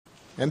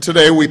And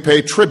today we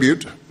pay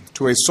tribute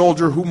to a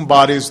soldier who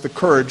embodies the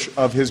courage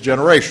of his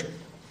generation.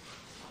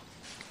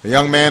 A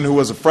young man who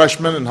was a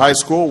freshman in high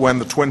school when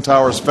the Twin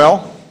Towers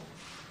fell,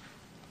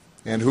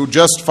 and who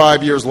just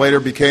 5 years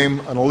later became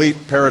an elite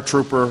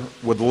paratrooper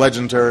with the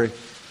legendary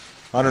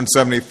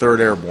 173rd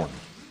Airborne,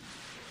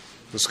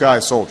 the Sky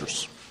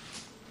Soldiers.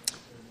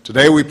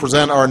 Today we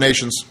present our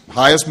nation's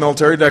highest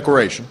military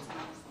decoration,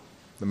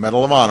 the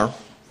Medal of Honor,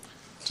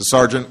 to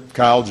Sergeant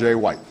Kyle J.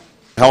 White.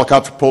 The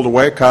helicopter pulled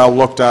away. Kyle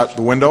looked out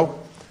the window,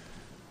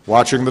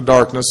 watching the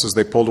darkness as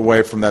they pulled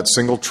away from that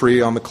single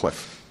tree on the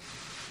cliff.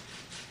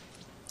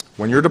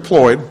 When you're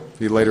deployed,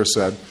 he later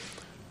said,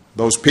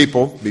 those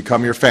people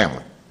become your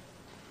family.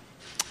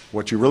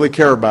 What you really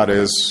care about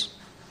is,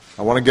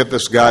 I want to get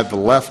this guy to the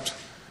left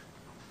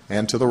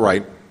and to the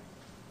right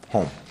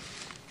home.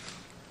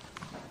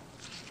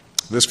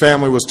 This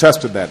family was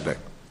tested that day.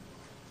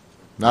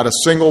 Not a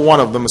single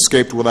one of them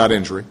escaped without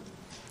injury,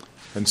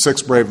 and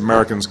 6 brave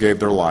Americans gave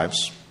their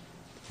lives,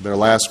 their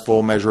last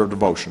full measure of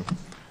devotion,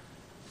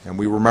 and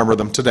we remember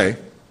them today.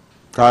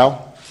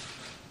 Kyle,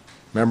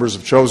 members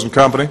of Chosen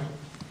Company,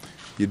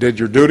 you did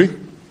your duty,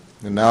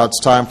 and now it's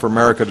time for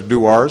America to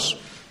do ours.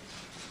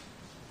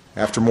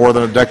 After more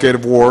than a decade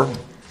of war,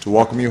 to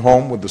welcome you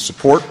home with the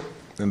support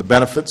and the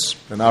benefits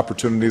and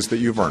opportunities that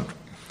you've earned.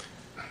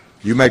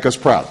 You make us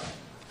proud,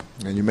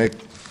 and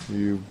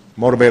you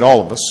motivate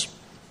all of us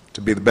to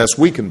be the best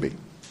we can be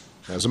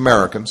as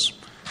Americans,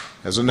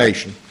 as a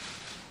nation,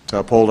 to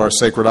uphold our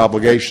sacred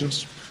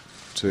obligations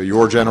to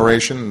your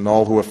generation and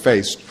all who have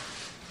faced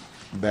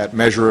that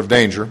measure of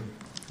danger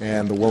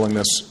and the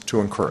willingness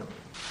to incur it.